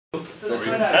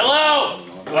Hello!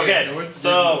 Okay,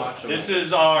 so this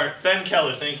is our Ben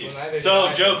Keller, thank you.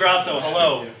 So Joe Grasso,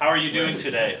 hello. How are you doing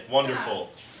today? Wonderful.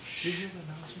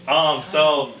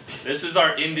 So this is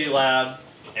our Indy lab,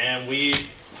 and we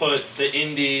put the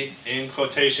Indy in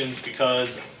quotations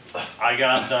because I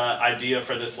got the idea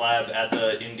for this lab at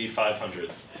the Indy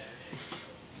 500.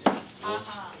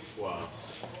 Wow.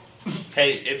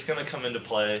 Hey, it's gonna come into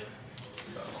play.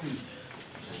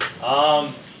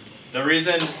 The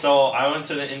reason, so I went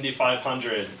to the Indy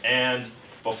 500, and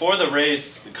before the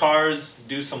race, the cars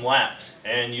do some laps,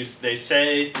 and they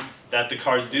say that the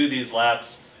cars do these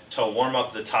laps to warm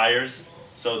up the tires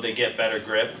so they get better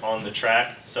grip on the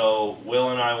track. So Will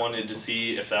and I wanted to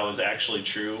see if that was actually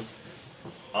true.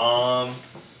 You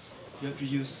have to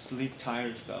use sleek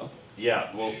tires though.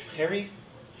 Yeah, well, Harry?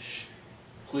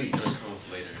 Please. It's gonna come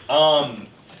up later.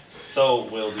 So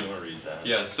Will, do you want to read that?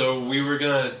 Yeah, so we were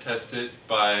gonna test it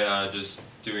by just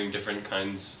doing different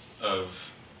kinds of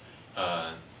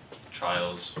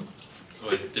trials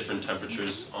with different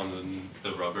temperatures on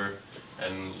the rubber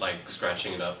and like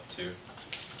scratching it up too.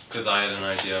 Because I had an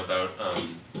idea about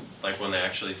like when they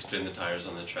actually spin the tires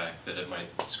on the track that it might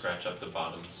scratch up the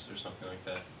bottoms or something like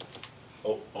that.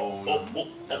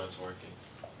 Now it's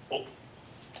working.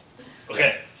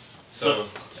 Okay. So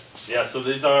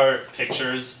these are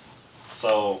pictures.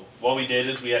 So what we did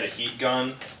is we had a heat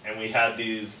gun and we had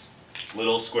these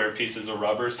little square pieces of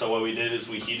rubber. So what we did is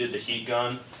we heated the heat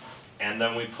gun and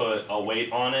then we put a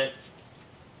weight on it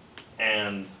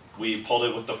and we pulled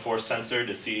it with the force sensor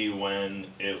to see when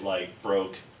it like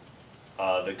broke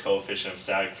the coefficient of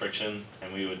static friction,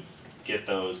 and we would get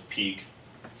those peak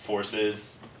forces.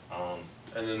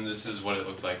 And then this is what it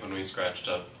looked like when we scratched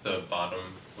up the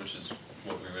bottom, which is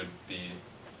what we would be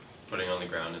putting on the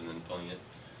ground and then pulling it.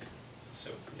 So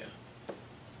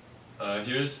yeah.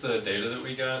 Here's the data that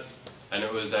we got, and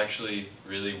it was actually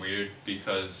really weird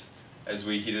because as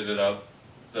we heated it up,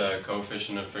 the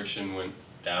coefficient of friction went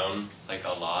down like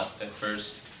a lot at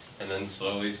first, and then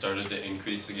slowly started to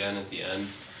increase again at the end.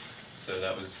 So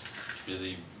that was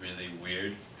really, really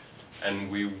weird.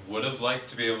 And we would have liked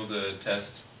to be able to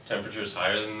test temperatures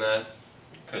higher than that,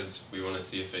 because we want to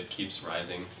see if it keeps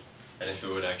rising, and if it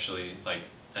would actually like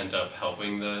end up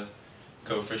helping the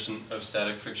coefficient of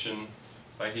static friction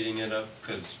by heating it up,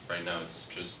 because right now it's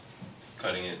just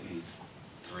cutting it in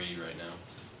 3 right now.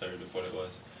 It's a third of what it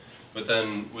was. But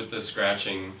then with the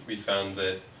scratching, we found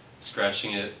that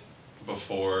scratching it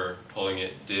before pulling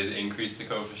it did increase the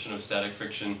coefficient of static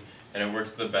friction, and it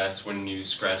worked the best when you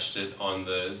scratched it on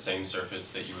the same surface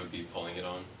that you would be pulling it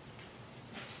on.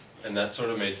 And that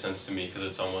sort of made sense to me because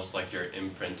it's almost like you're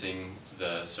imprinting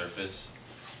the surface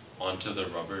onto the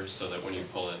rubber so that when you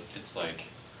pull it, it's like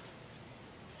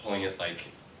pulling it like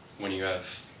when you have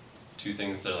two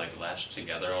things that are like latched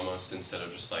together almost, instead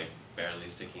of just like barely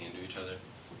sticking into each other.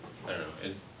 I don't know,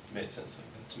 it made sense like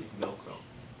that to me. Milk zone.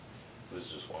 This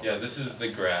is just one. Yeah, this is the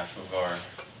graph of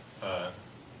our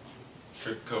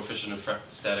coefficient of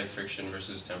static friction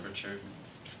versus temperature.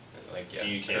 Like, yeah,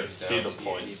 you can't see the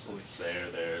points. It's there.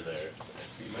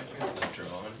 You might be able to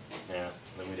draw on. Yeah,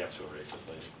 then we'd have to erase it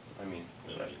later. I mean,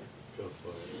 Go for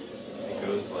it. it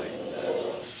goes like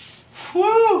that.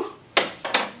 Woo!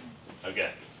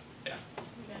 Okay. Yeah.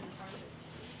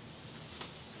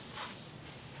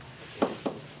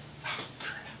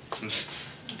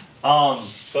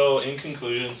 So in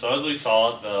conclusion, so as we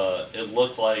saw, it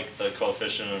looked like the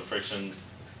coefficient of friction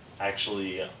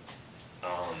actually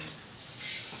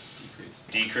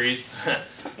decreased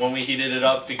when we heated it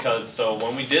up, because so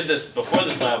when we did this before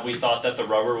this lab, we thought that the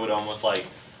rubber would almost like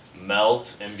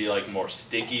melt and be like more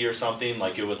sticky or something,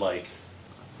 like it would like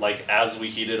as we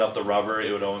heated up the rubber,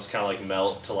 it would almost kind of like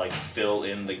melt to like fill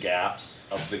in the gaps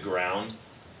of the ground.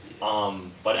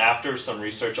 But after some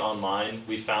research online,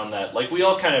 we found that, like, we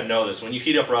all kind of know this, when you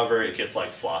heat up rubber, it gets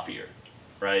like floppier,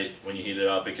 right? When you heat it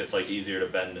up, it gets like easier to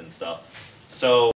bend and stuff. So